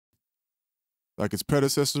Like its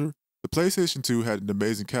predecessor, the PlayStation 2 had an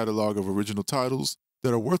amazing catalog of original titles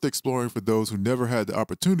that are worth exploring for those who never had the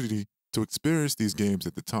opportunity to experience these games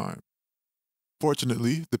at the time.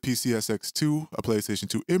 Fortunately, the PCSX2, a PlayStation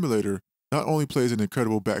 2 emulator, not only plays an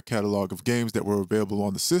incredible back catalog of games that were available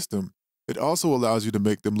on the system, it also allows you to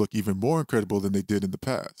make them look even more incredible than they did in the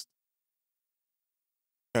past.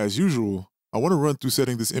 As usual, I want to run through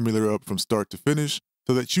setting this emulator up from start to finish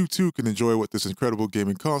so that you too can enjoy what this incredible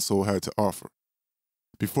gaming console had to offer.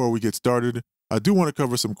 Before we get started, I do want to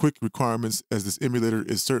cover some quick requirements as this emulator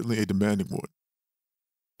is certainly a demanding one.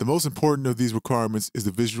 The most important of these requirements is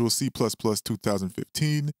the Visual C++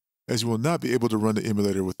 2015, as you will not be able to run the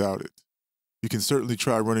emulator without it. You can certainly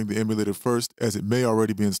try running the emulator first, as it may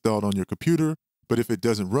already be installed on your computer, but if it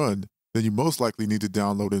doesn't run, then you most likely need to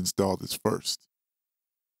download and install this first.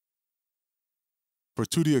 For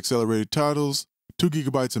 2D accelerated titles, 2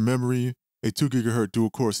 GB of memory, a 2 GHz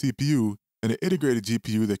dual-core CPU, and an integrated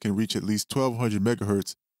GPU that can reach at least 1200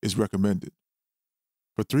 MHz is recommended.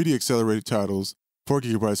 For 3D accelerated titles, 4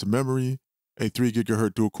 GB of memory, a 3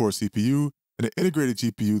 GHz dual-core CPU, and an integrated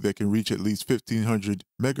GPU that can reach at least 1500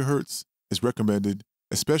 MHz is recommended,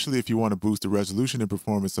 especially if you want to boost the resolution and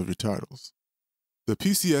performance of your titles. The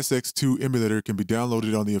PCSX2 emulator can be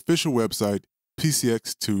downloaded on the official website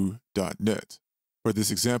PCSX2.net. For this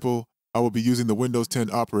example, I will be using the Windows 10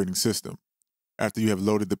 operating system. After you have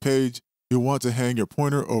loaded the page, you'll want to hang your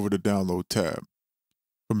pointer over the Download tab.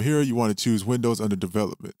 From here, you want to choose Windows under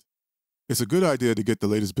Development. It's a good idea to get the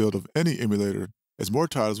latest build of any emulator, as more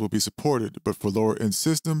titles will be supported, but for lower-end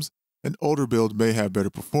systems, an older build may have better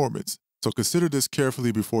performance, so consider this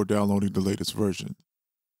carefully before downloading the latest version.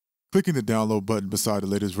 Clicking the Download button beside the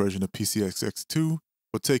latest version of PCSX2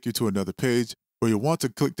 will take you to another page where you'll want to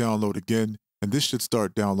click Download again, and this should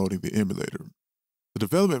start downloading the emulator. The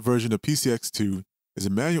development version of PCSX2 is a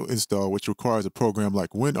manual install which requires a program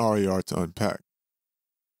like WinRAR to unpack.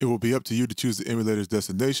 It will be up to you to choose the emulator's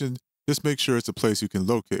destination, just make sure it's a place you can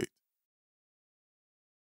locate.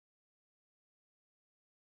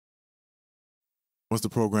 Once the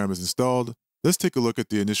program is installed, let's take a look at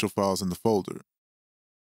the initial files in the folder.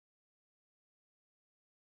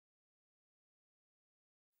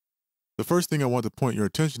 The first thing I want to point your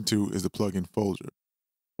attention to is the plugin folder.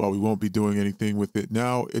 While we won't be doing anything with it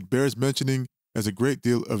now, it bears mentioning as a great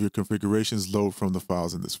deal of your configurations load from the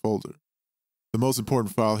files in this folder. The most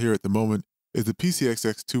important file here at the moment is the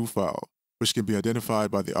PCSX2 file, which can be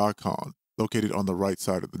identified by the icon located on the right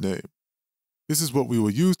side of the name. This is what we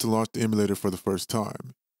will use to launch the emulator for the first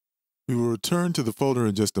time. We will return to the folder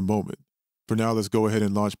in just a moment. For now, let's go ahead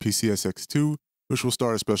and launch PCSX2, which will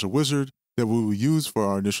start a special wizard that we will use for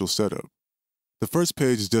our initial setup. The first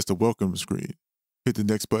page is just a welcome screen. Hit the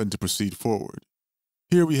next button to proceed forward.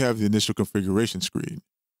 Here we have the initial configuration screen.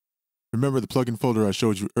 Remember the plugin folder I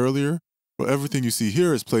showed you earlier? Well, everything you see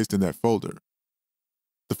here is placed in that folder.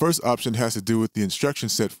 The first option has to do with the instruction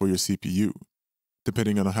set for your CPU.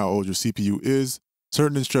 Depending on how old your CPU is,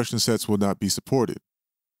 certain instruction sets will not be supported.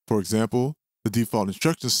 For example, the default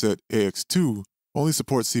instruction set AX2 only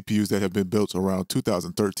supports CPUs that have been built around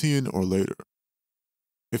 2013 or later.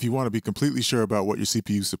 If you want to be completely sure about what your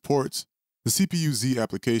CPU supports, the CPU-Z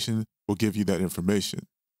application will give you that information.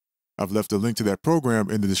 I've left a link to that program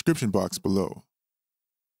in the description box below.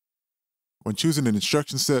 When choosing an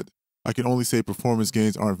instruction set, I can only say performance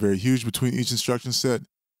gains aren't very huge between each instruction set,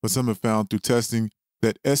 but some have found through testing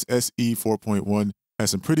that SSE 4.1 has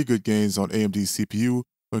some pretty good gains on AMD's CPU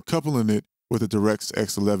when coupling it with a DirectX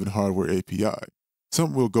X11 hardware API,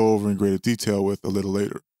 something we'll go over in greater detail with a little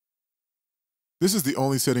later. This is the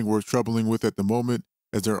only setting worth troubling with at the moment,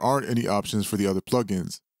 as there aren't any options for the other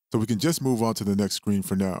plugins, so we can just move on to the next screen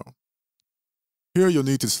for now. Here you'll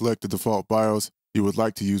need to select the default BIOS you would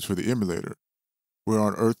like to use for the emulator. Where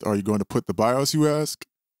on earth are you going to put the BIOS, you ask?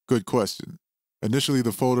 Good question. Initially,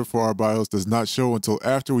 the folder for our BIOS does not show until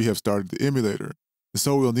after we have started the emulator, and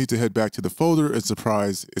so we'll need to head back to the folder and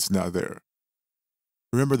surprise, it's not there.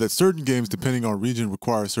 Remember that certain games depending on region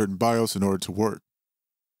require certain BIOS in order to work.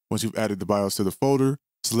 Once you've added the BIOS to the folder,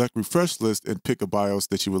 select Refresh List and pick a BIOS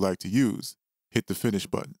that you would like to use. Hit the Finish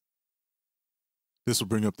button. This will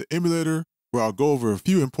bring up the emulator, where I'll go over a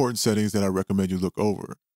few important settings that I recommend you look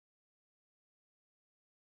over.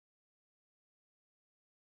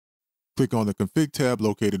 Click on the Config tab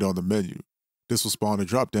located on the menu. This will spawn a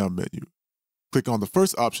drop-down menu. Click on the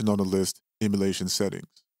first option on the list, Emulation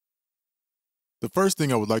Settings. The first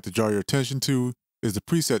thing I would like to draw your attention to is the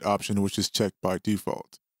preset option, which is checked by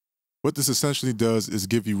default. What this essentially does is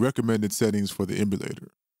give you recommended settings for the emulator.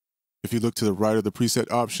 If you look to the right of the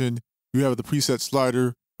preset option, you have the preset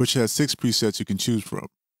slider, which has 6 presets you can choose from.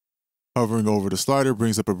 Hovering over the slider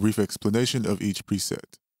brings up a brief explanation of each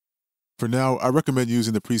preset. For now, I recommend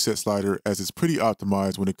using the preset slider as it's pretty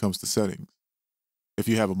optimized when it comes to settings. If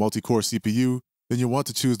you have a multi-core CPU, then you'll want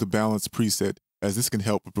to choose the balanced preset as this can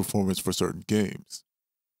help with performance for certain games.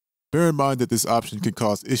 Bear in mind that this option can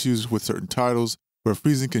cause issues with certain titles where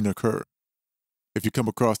freezing can occur. If you come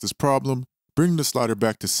across this problem, bringing the slider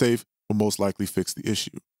back to safe will most likely fix the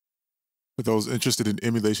issue. For those interested in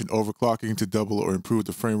emulation overclocking to double or improve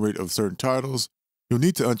the frame rate of certain titles, you'll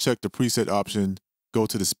need to uncheck the preset option, go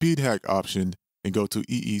to the speed hack option, and go to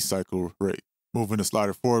EE cycle rate. Moving the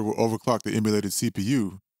slider forward will overclock the emulated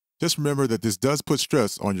CPU. Just remember that this does put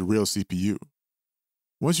stress on your real CPU.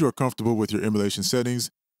 Once you are comfortable with your emulation settings,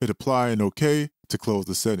 hit apply and OK to close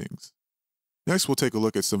the settings. Next, we'll take a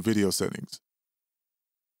look at some video settings.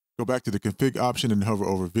 Go back to the config option and hover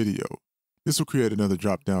over video. This will create another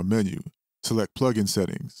drop-down menu. Select plugin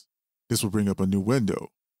settings. This will bring up a new window.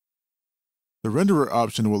 The renderer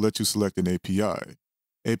option will let you select an API.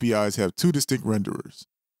 APIs have two distinct renderers,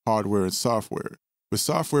 hardware and software, with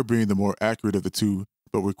software being the more accurate of the two,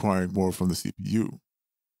 but requiring more from the CPU.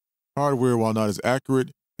 Hardware, while not as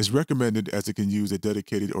accurate, is recommended as it can use a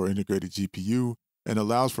dedicated or integrated GPU and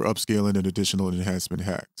allows for upscaling and additional enhancement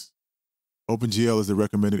hacks. OpenGL is the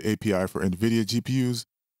recommended API for NVIDIA GPUs,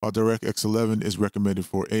 while DirectX 11 is recommended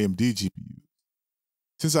for AMD GPUs.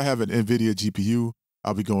 Since I have an NVIDIA GPU,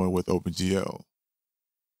 I'll be going with OpenGL.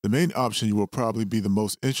 The main option you will probably be the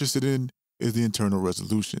most interested in is the internal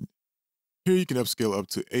resolution. Here you can upscale up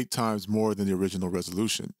to 8 times more than the original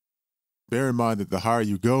resolution. Bear in mind that the higher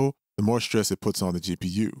you go, the more stress it puts on the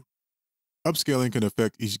GPU. Upscaling can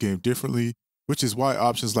affect each game differently, which is why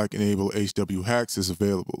options like Enable HW Hacks is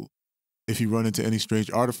available. If you run into any strange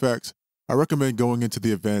artifacts, I recommend going into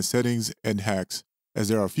the advanced settings and hacks, as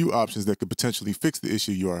there are a few options that could potentially fix the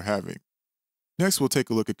issue you are having. Next, we'll take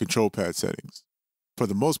a look at control pad settings. For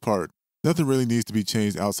the most part, nothing really needs to be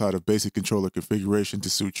changed outside of basic controller configuration to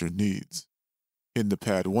suit your needs. Hitting the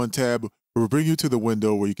Pad 1 tab will bring you to the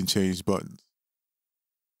window where you can change buttons.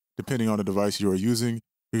 Depending on the device you are using,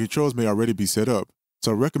 your controls may already be set up,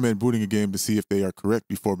 so I recommend booting a game to see if they are correct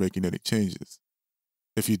before making any changes.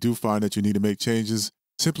 If you do find that you need to make changes,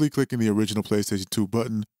 simply clicking the original PlayStation 2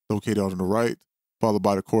 button located on the right, followed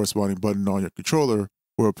by the corresponding button on your controller,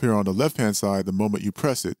 will appear on the left-hand side the moment you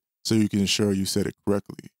press it, so you can ensure you set it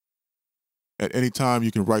correctly. At any time,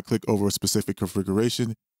 you can right-click over a specific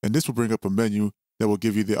configuration, and this will bring up a menu that will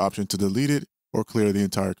give you the option to delete it or clear the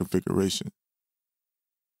entire configuration.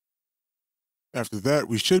 After that,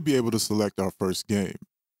 we should be able to select our first game.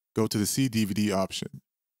 Go to the C DVD option.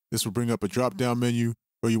 This will bring up a drop-down menu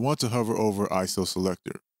where you want to hover over ISO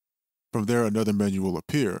selector. From there, another menu will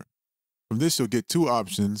appear. From this, you'll get two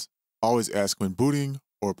options, Always Ask when booting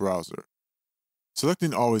or Browser.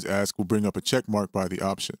 Selecting Always Ask will bring up a check mark by the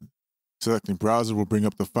option. Selecting Browser will bring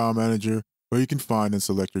up the file manager where you can find and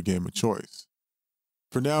select your game of choice.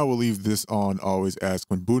 For now, we'll leave this on Always Ask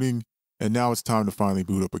when booting, and now it's time to finally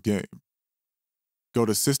boot up a game. Go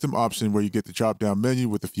to System option where you get the drop-down menu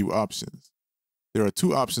with a few options. There are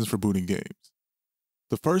two options for booting games.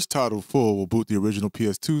 The first, titled Full, will boot the original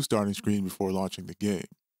PS2 starting screen before launching the game.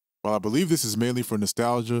 While I believe this is mainly for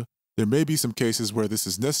nostalgia, there may be some cases where this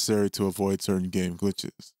is necessary to avoid certain game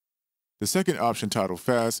glitches. The second option, titled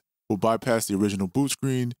Fast, will bypass the original boot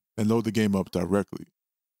screen and load the game up directly.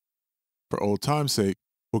 For old time's sake,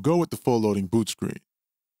 we'll go with the full loading boot screen.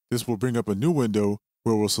 This will bring up a new window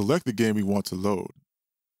where we'll select the game we want to load.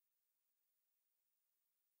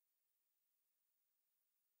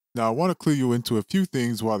 Now I want to clue you into a few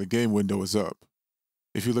things while the game window is up.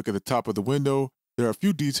 If you look at the top of the window, there are a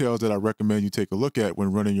few details that I recommend you take a look at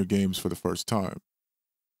when running your games for the first time.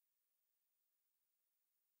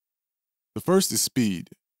 The first is speed.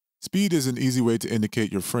 Speed is an easy way to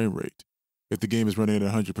indicate your frame rate. If the game is running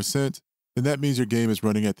at 100%, then that means your game is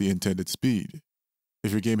running at the intended speed.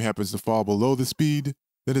 If your game happens to fall below the speed,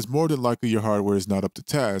 then it's more than likely your hardware is not up to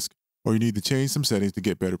task, or you need to change some settings to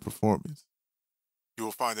get better performance. You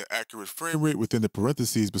will find the accurate frame rate within the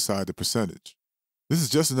parentheses beside the percentage. This is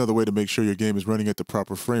just another way to make sure your game is running at the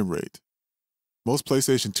proper frame rate. Most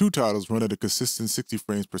PlayStation 2 titles run at a consistent 60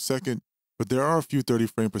 frames per second, but there are a few 30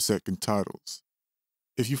 frames per second titles.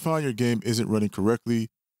 If you find your game isn't running correctly,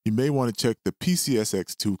 you may want to check the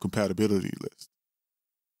PCSX2 compatibility list.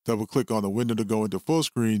 Double-click on the window to go into full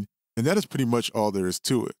screen, and that is pretty much all there is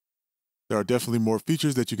to it. There are definitely more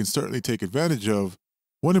features that you can certainly take advantage of,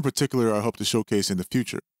 one in particular I hope to showcase in the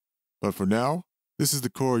future. But for now, this is the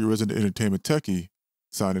core, your resident entertainment techie,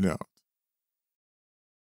 signing out.